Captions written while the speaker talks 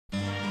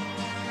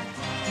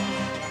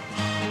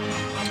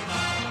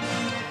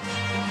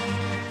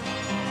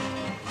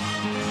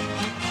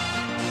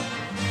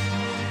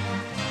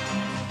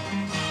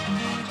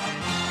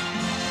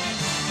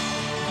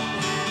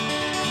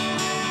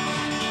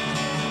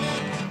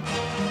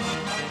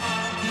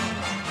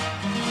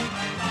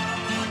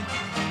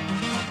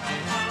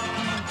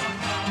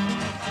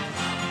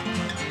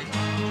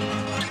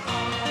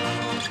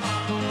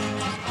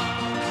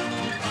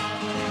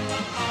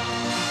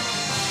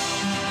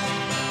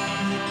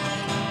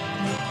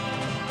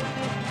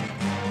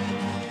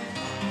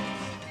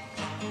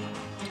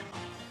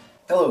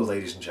Hello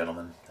ladies and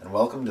gentlemen, and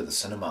welcome to the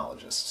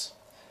Cinemologists.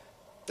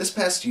 This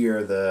past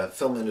year, the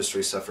film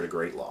industry suffered a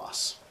great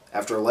loss.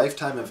 After a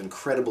lifetime of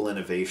incredible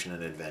innovation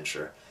and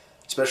adventure,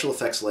 special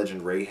effects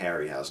legend Ray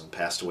Harryhausen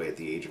passed away at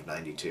the age of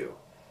 92.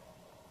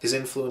 His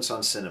influence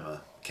on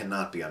cinema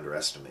cannot be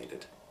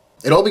underestimated.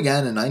 It all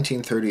began in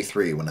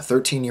 1933 when a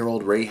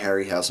 13-year-old Ray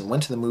Harryhausen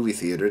went to the movie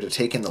theater to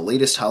take in the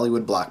latest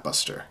Hollywood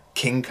blockbuster,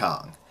 King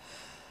Kong.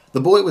 The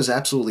boy was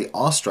absolutely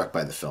awestruck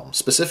by the film,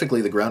 specifically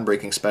the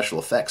groundbreaking special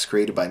effects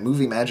created by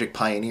movie magic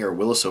pioneer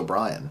Willis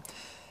O'Brien.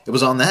 It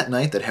was on that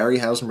night that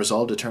Harryhausen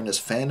resolved to turn his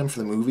fandom for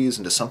the movies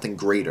into something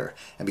greater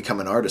and become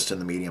an artist in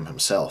the medium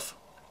himself.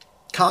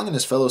 Kong and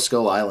his fellow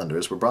Skull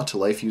Islanders were brought to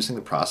life using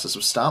the process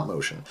of stop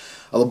motion,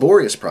 a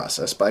laborious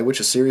process by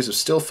which a series of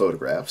still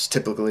photographs,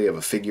 typically of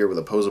a figure with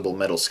a posable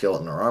metal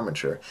skeleton or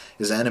armature,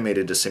 is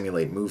animated to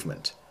simulate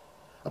movement.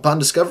 Upon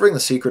discovering the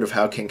secret of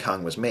how King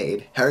Kong was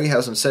made,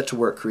 Harryhausen set to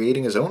work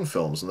creating his own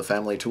films in the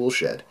family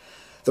toolshed.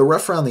 Though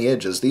rough around the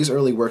edges, these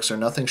early works are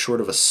nothing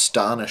short of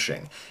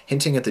astonishing,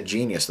 hinting at the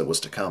genius that was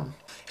to come.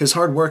 His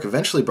hard work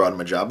eventually brought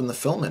him a job in the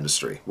film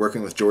industry,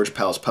 working with George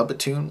Pal's Puppet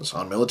Tunes,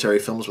 on military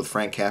films with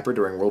Frank Capra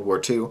during World War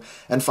II,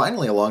 and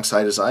finally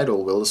alongside his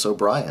idol Willis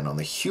O'Brien on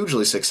the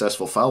hugely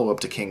successful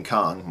follow-up to King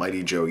Kong,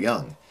 Mighty Joe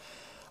Young.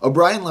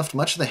 O'Brien left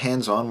much of the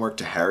hands-on work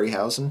to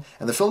Harryhausen,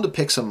 and the film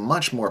depicts a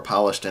much more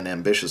polished and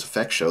ambitious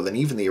effects show than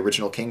even the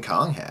original King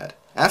Kong had.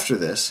 After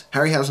this,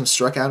 Harryhausen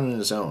struck out on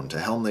his own to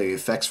helm the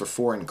effects for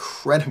four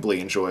incredibly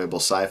enjoyable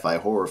sci-fi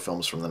horror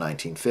films from the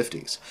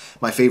 1950s,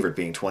 my favorite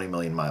being 20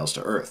 Million Miles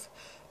to Earth.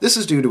 This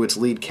is due to its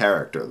lead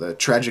character, the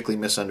tragically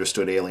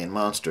misunderstood alien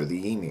monster,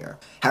 the Ymir.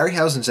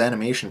 Harryhausen's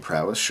animation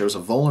prowess shows a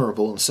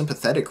vulnerable and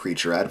sympathetic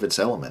creature out of its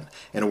element,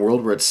 in a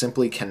world where it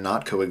simply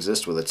cannot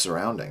coexist with its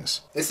surroundings.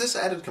 It's this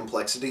added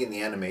complexity in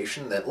the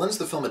animation that lends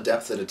the film a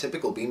depth that a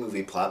typical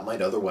B-movie plot might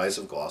otherwise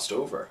have glossed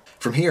over.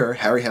 From here,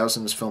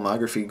 Harryhausen's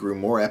filmography grew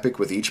more epic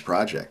with each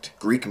project.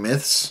 Greek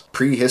myths,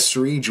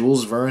 prehistory,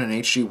 Jules Verne and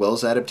H.G.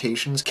 Wells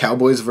adaptations,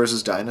 cowboys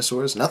versus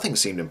dinosaurs, nothing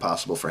seemed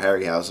impossible for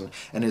Harryhausen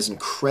and his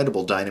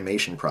incredible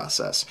dynamation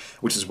process,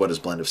 which is what his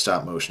blend of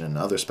stop motion and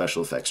other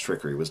special effects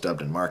trickery was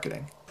dubbed in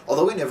marketing.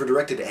 Although he never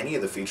directed any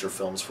of the feature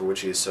films for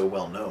which he is so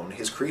well known,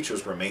 his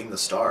creatures remain the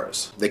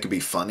stars. They could be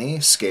funny,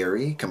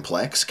 scary,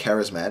 complex,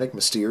 charismatic,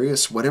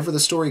 mysterious, whatever the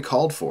story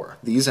called for.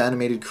 These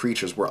animated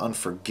creatures were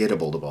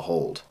unforgettable to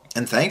behold.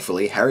 And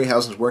thankfully,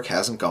 Harryhausen's work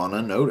hasn't gone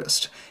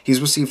unnoticed.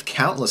 He's received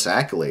countless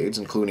accolades,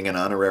 including an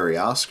honorary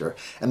Oscar,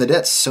 and the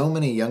debt so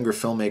many younger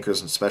filmmakers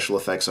and special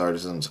effects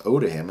artisans owe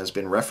to him has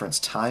been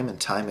referenced time and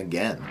time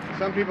again.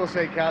 Some people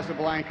say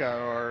Casablanca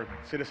or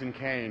Citizen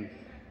Kane.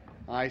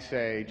 I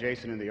say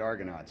Jason and the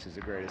Argonauts is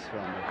the greatest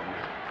film ever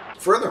made.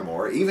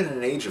 Furthermore, even in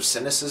an age of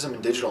cynicism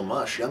and digital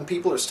mush, young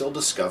people are still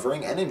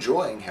discovering and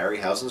enjoying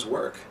Harryhausen's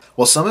work.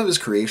 While some of his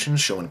creations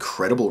show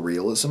incredible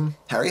realism,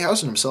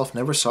 Harryhausen himself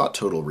never sought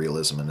total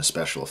realism in his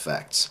special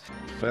effects.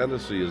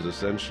 Fantasy is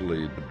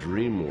essentially a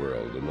dream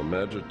world, an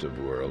imaginative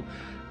world,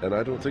 and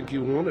I don't think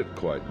you want it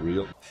quite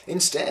real.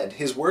 Instead,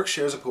 his work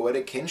shares a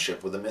poetic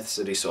kinship with the myths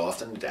that he so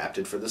often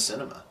adapted for the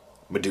cinema.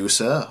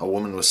 Medusa, a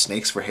woman with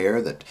snakes for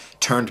hair that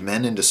turned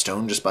men into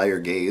stone just by her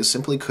gaze,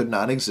 simply could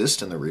not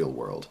exist in the real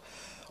world.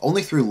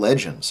 Only through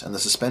legends and the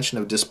suspension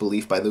of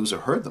disbelief by those who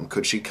heard them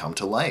could she come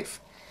to life.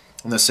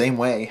 In the same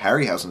way,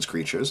 Harryhausen's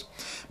creatures,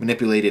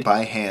 manipulated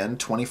by hand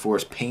 24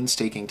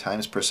 painstaking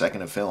times per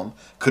second of film,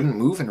 couldn't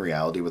move in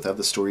reality without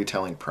the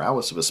storytelling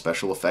prowess of a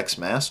special effects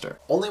master.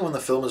 Only when the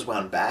film is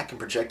wound back and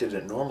projected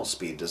at normal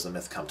speed does the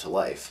myth come to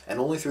life, and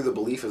only through the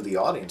belief of the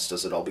audience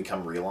does it all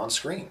become real on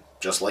screen,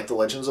 just like the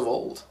legends of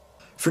old.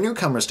 For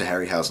newcomers to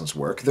Harryhausen's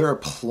work, there are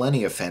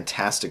plenty of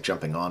fantastic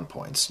jumping-on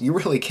points. You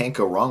really can't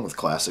go wrong with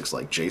classics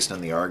like Jason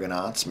and the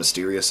Argonauts,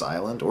 Mysterious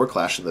Island, or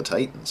Clash of the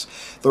Titans.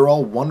 They're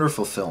all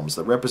wonderful films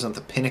that represent the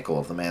pinnacle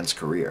of the man's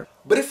career.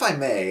 But if I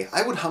may,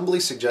 I would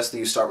humbly suggest that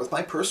you start with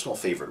my personal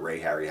favorite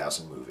Ray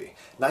Harryhausen movie,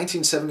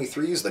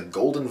 1973's The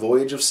Golden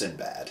Voyage of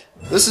Sinbad.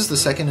 This is the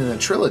second in a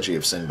trilogy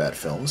of Sinbad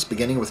films,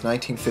 beginning with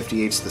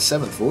 1958's The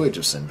Seventh Voyage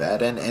of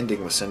Sinbad and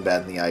ending with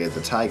Sinbad and the Eye of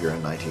the Tiger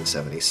in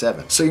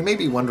 1977. So you may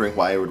be wondering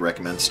why I would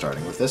recommend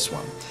starting with this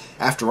one.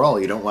 After all,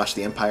 you don't watch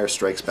The Empire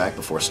Strikes Back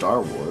before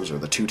Star Wars, or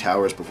The Two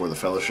Towers before The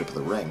Fellowship of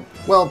the Ring.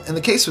 Well, in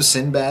the case of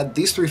Sinbad,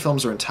 these three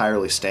films are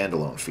entirely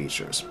standalone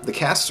features. The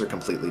casts are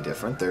completely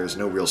different, there's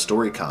no real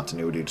story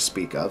continuity to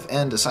speak of,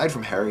 and aside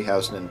from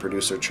Harryhausen and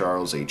producer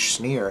Charles H.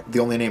 Schneer, the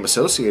only name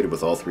associated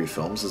with all three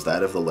films is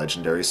that of the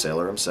legendary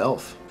sailor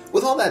himself.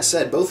 With all that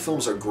said, both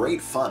films are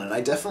great fun, and I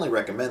definitely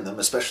recommend them,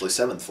 especially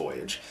Seventh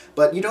Voyage,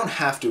 but you don't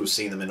have to have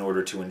seen them in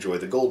order to enjoy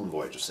The Golden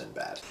Voyage of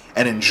Sinbad.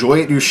 And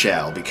enjoy it you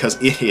shall,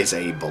 because it is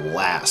a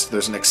blast.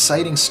 There's an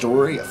exciting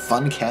story, a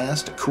fun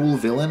cast, a cool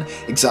villain,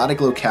 exotic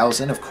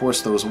locales, and of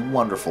course those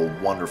wonderful,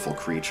 wonderful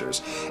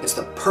creatures. It's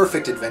the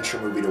perfect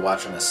adventure movie to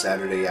watch on a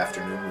Saturday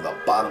afternoon with a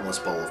bottomless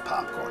bowl of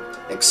popcorn.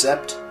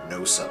 Except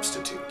no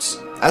substitutes.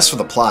 As for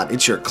the plot,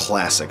 it's your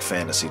classic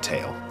fantasy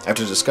tale.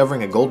 After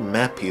discovering a golden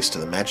map piece to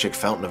the magic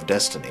Fountain of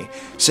Destiny,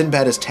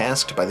 Sinbad is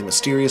tasked by the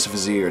mysterious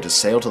vizier to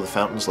sail to the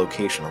fountain's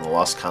location on the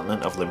lost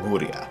continent of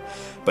Lemuria.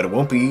 But it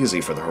won't be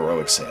easy for the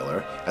heroic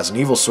sailor, as an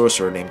evil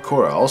sorcerer named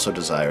Korra also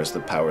desires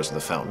the powers of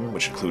the fountain,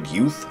 which include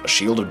youth, a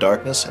shield of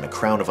darkness, and a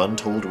crown of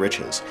untold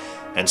riches.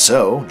 And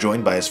so,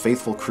 joined by his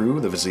faithful crew,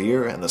 the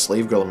vizier, and the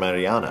slave girl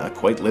Mariana,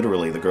 quite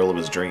literally the girl of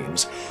his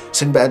dreams,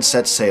 Sinbad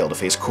sets sail to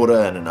face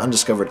Korra in an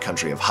undiscovered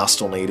country of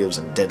hostile natives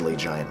and deadly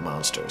giant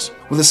monsters.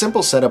 With a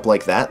simple setup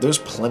like that, there's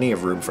plenty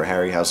of room for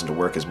Harryhausen to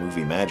work his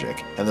movie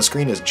magic, and the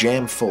screen is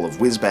jam full of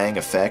whiz-bang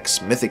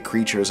effects, mythic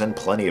creatures, and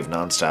plenty of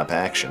non-stop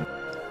action.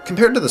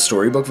 Compared to the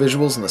storybook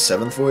visuals in the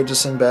seventh Voyage of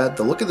Sinbad,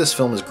 the look of this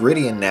film is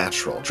gritty and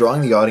natural,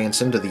 drawing the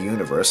audience into the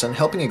universe and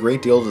helping a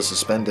great deal to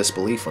suspend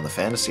disbelief when the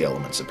fantasy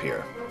elements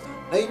appear.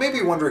 Now you may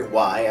be wondering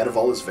why, out of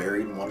all his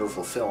varied and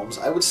wonderful films,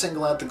 I would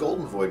single out The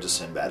Golden Voyage of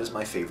Sinbad as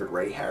my favorite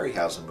Ray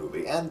Harryhausen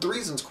movie, and the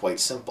reason's quite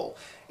simple.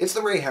 It's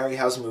the Ray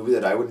Harryhausen movie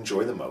that I would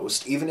enjoy the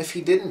most, even if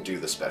he didn't do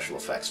the special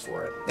effects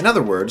for it. In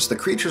other words, the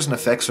creatures and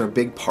effects are a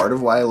big part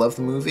of why I love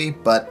the movie,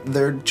 but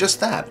they're just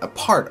that, a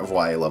part of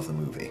why I love the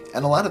movie,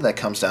 and a lot of that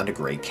comes down to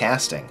great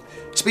casting.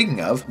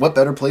 Speaking of, what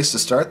better place to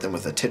start than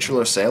with the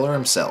titular sailor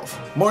himself?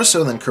 More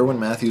so than Kerwin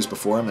Matthews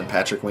before him and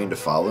Patrick Wayne to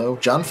follow,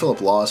 John Philip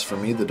Law is for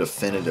me the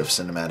definitive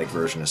cinematic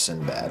version of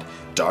Sinbad.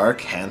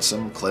 Dark,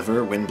 handsome,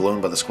 clever,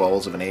 windblown by the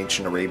squalls of an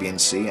ancient Arabian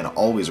sea, and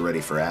always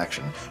ready for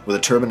action, with a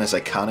turban as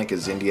iconic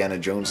as Indiana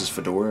Jones's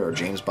fedora or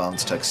James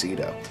Bond's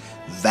tuxedo.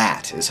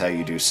 That is how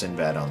you do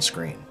Sinbad on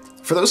screen.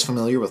 For those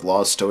familiar with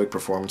Law's stoic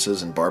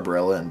performances in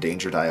Barbarella and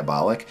Danger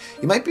Diabolic,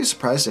 you might be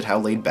surprised at how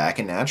laid back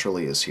and natural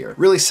he is here,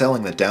 really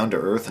selling the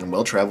down-to-earth and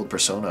well-traveled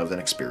persona of an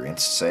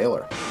experienced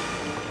sailor.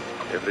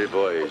 Every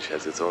voyage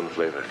has its own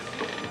flavor.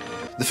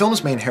 The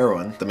film's main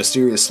heroine, the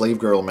mysterious slave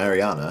girl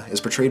Mariana, is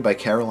portrayed by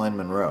Caroline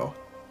Munro.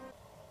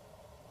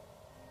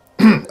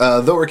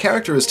 Though her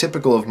character is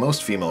typical of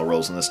most female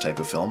roles in this type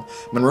of film,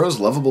 Munro's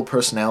lovable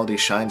personality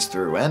shines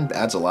through and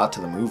adds a lot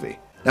to the movie.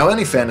 Now,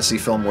 any fantasy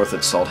film worth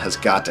its salt has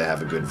got to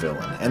have a good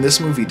villain, and this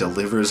movie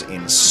delivers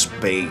in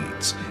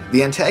spades.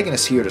 The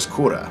antagonist here is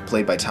Korra,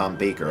 played by Tom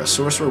Baker, a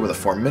sorcerer with a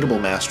formidable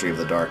mastery of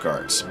the dark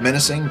arts.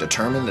 Menacing,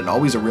 determined, and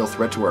always a real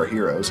threat to our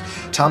heroes,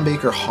 Tom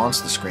Baker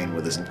haunts the screen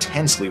with his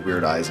intensely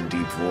weird eyes and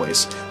deep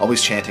voice,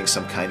 always chanting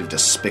some kind of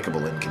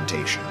despicable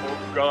incantation.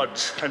 Oh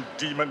gods and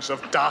demons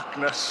of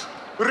darkness,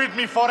 rid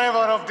me forever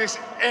of this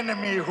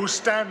enemy who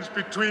stands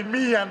between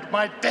me and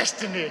my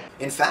destiny.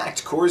 In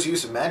fact, Korra's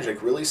use of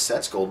magic really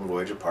sets Golden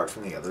Voyage apart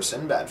from the other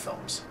Sinbad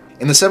films.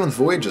 In the seventh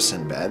Voyage of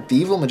Sinbad, the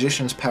evil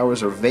magician's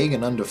powers are vague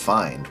and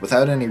undefined,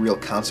 without any real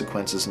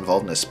consequences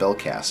involved in his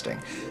spellcasting,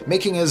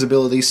 making his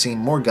abilities seem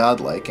more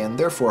godlike and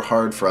therefore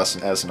hard for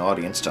us as an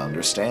audience to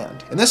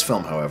understand. In this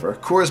film, however,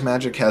 Korra's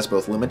magic has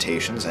both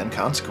limitations and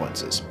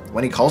consequences.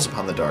 When he calls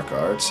upon the dark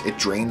arts, it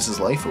drains his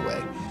life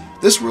away.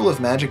 This rule of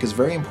magic is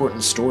very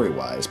important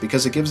story-wise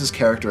because it gives his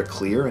character a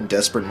clear and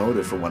desperate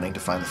motive for wanting to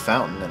find the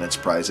fountain and its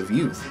prize of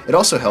youth. It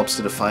also helps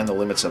to define the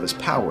limits of his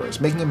powers,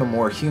 making him a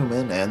more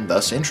human and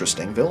thus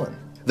interesting villain.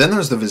 Then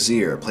there's the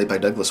Vizier, played by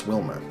Douglas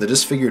Wilmer, the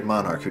disfigured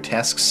monarch who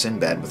tasks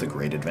Sinbad with a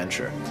great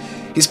adventure.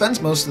 He spends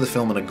most of the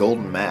film in a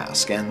golden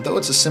mask, and though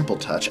it's a simple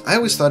touch, I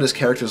always thought his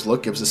character's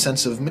look gives a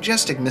sense of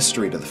majestic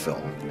mystery to the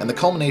film, and the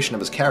culmination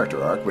of his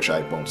character arc, which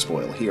I won't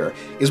spoil here,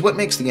 is what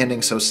makes the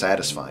ending so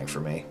satisfying for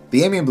me.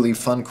 The amiably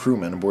fun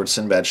crewmen aboard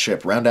Sinbad's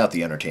ship round out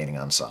the entertaining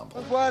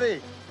ensemble. Don't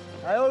worry,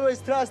 I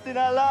always trust in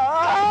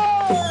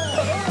Allah.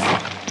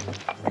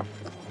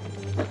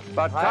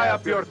 But tie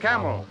up your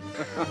camel.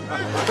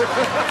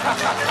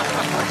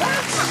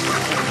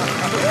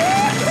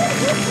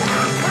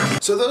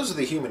 So those are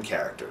the human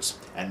characters,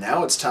 and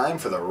now it's time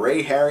for the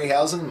Ray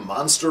Harryhausen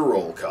Monster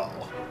Roll Call.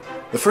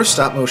 The first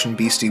stop-motion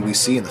beastie we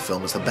see in the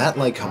film is the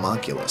bat-like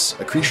homunculus,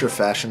 a creature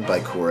fashioned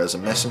by Korra as a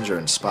messenger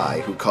and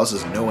spy who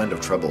causes no end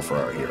of trouble for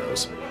our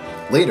heroes.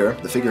 Later,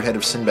 the figurehead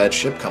of Sinbad's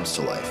ship comes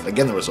to life,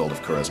 again the result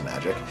of Korra's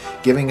magic,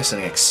 giving us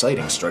an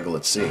exciting struggle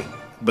at sea.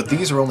 But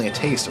these are only a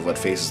taste of what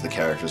faces the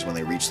characters when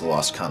they reach the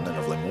lost continent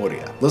of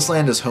Lemuria. This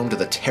land is home to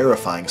the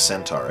terrifying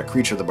centaur, a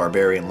creature the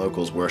barbarian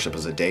locals worship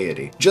as a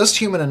deity. Just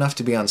human enough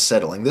to be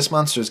unsettling, this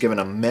monster is given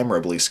a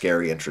memorably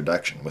scary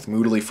introduction, with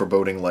moodily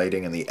foreboding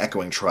lighting and the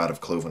echoing trot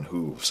of cloven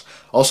hooves.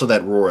 Also,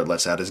 that roar it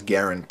lets out is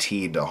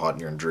guaranteed to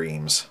haunt your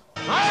dreams.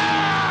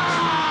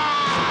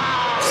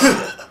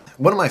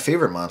 One of my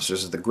favorite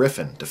monsters is the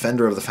Griffin,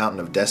 defender of the Fountain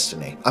of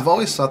Destiny. I've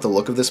always thought the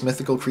look of this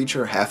mythical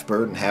creature, half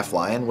bird and half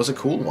lion, was a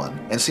cool one,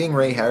 and seeing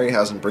Ray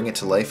Harryhausen bring it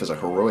to life as a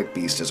heroic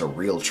beast is a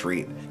real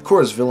treat.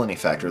 Korra's villainy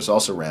factor is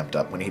also ramped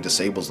up when he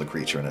disables the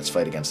creature in its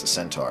fight against the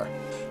centaur.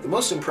 The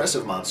most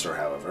impressive monster,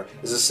 however,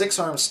 is a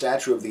six-armed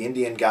statue of the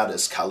Indian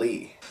goddess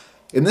Kali.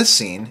 In this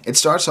scene, it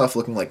starts off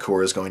looking like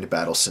Korra is going to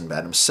battle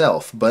Sinbad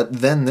himself, but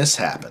then this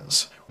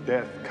happens.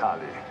 Death,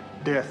 Kali.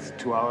 Death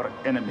to our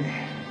enemy.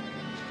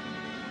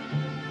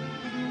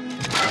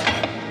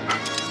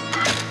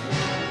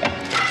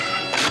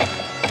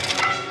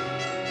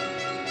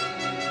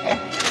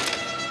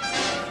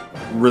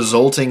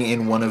 resulting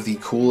in one of the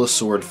coolest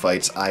sword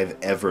fights I've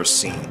ever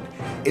seen.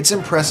 It's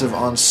impressive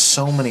on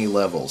so many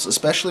levels,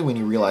 especially when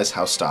you realize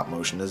how stop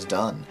motion is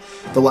done.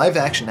 The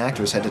live-action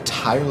actors had to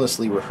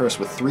tirelessly rehearse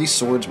with 3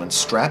 swordsmen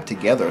strapped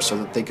together so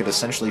that they could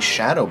essentially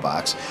shadow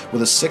box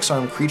with a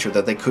 6-armed creature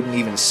that they couldn't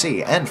even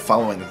see, and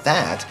following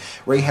that,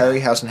 Ray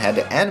Harryhausen had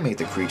to animate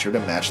the creature to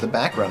match the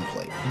background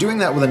plate. Doing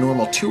that with a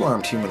normal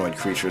 2-armed humanoid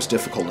creature is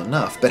difficult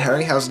enough, but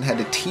Harryhausen had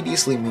to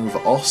tediously move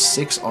all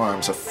 6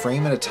 arms a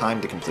frame at a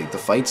time to complete the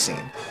fight scene.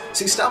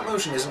 See, stop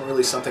motion isn't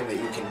really something that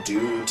you can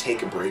do,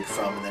 take a break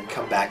from, and then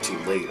come back to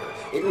later.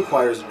 It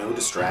requires no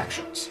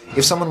distractions.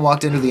 If someone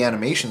walked into the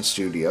animation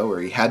studio, or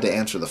he had to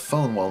answer the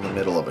phone while in the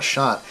middle of a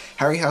shot,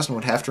 Harryhausen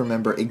would have to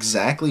remember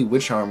exactly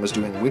which arm was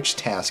doing which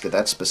task at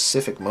that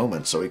specific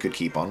moment so he could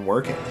keep on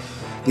working.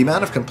 The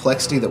amount of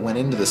complexity that went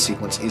into this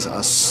sequence is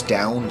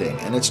astounding,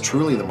 and it's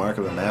truly the mark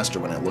of a master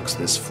when it looks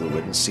this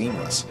fluid and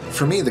seamless.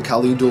 For me, the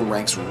Kali duel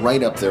ranks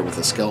right up there with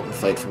the skeleton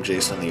fight from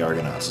Jason and the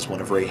Argonauts as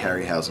one of Ray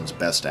Harryhausen's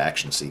best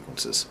action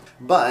sequences.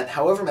 But,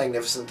 however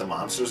magnificent the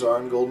monsters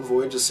are in Golden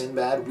Voyage of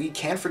Sinbad, we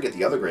can't forget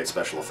the other great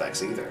special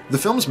effects either. The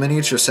film's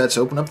miniature sets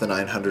open up the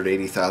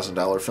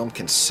 $980,000 film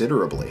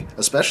considerably,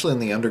 especially in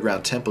the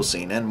underground temple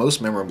scene and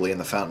most memorably in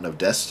the Fountain of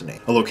Destiny,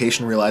 a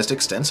location realized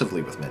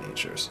extensively with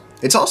miniatures.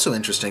 It's also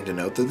interesting to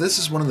note that this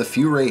is one of the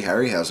few Ray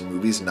Harryhausen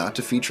movies not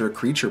to feature a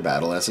creature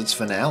battle as its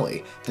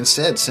finale.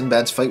 Instead,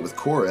 Sinbad's fight with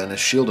Korra and his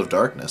Shield of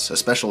Darkness, a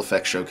special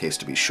effects showcase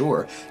to be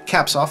sure,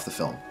 caps off the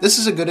film. This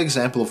is a good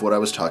example of what I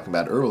was talking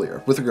about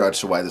earlier, with regards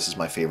to why this is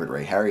my favorite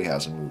Ray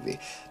Harryhausen movie.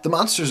 The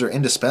monsters are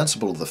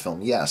indispensable to the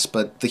film, yes,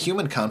 but the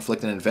human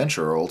conflict and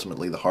adventure are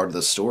ultimately the heart of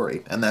the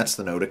story, and that's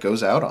the note it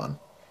goes out on.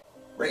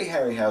 Ray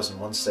Harryhausen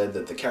once said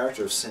that the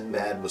character of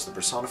Sinbad was the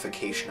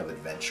personification of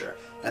adventure,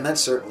 and that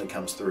certainly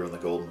comes through in The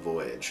Golden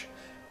Voyage.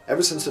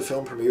 Ever since the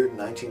film premiered in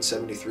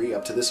 1973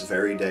 up to this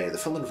very day, the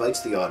film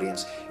invites the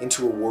audience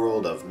into a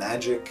world of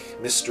magic,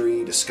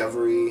 mystery,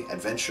 discovery,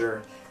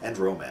 adventure, and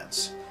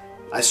romance.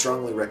 I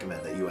strongly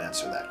recommend that you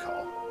answer that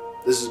call.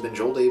 This has been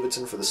Joel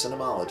Davidson for The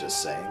Cinemologist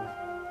saying,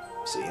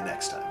 see you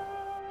next time.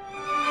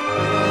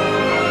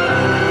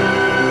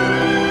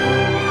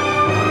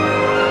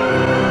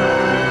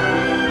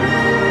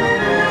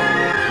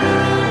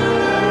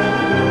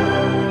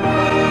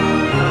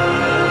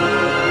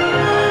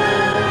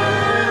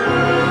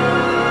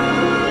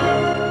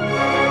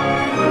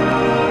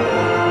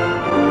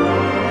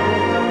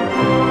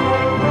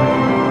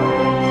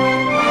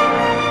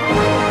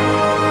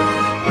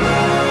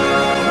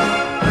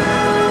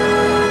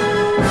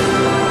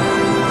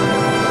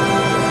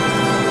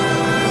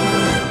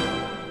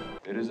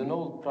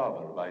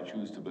 Proverb I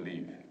choose to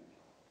believe.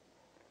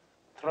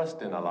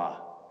 Trust in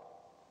Allah,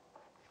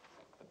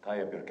 but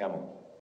tie up your camel.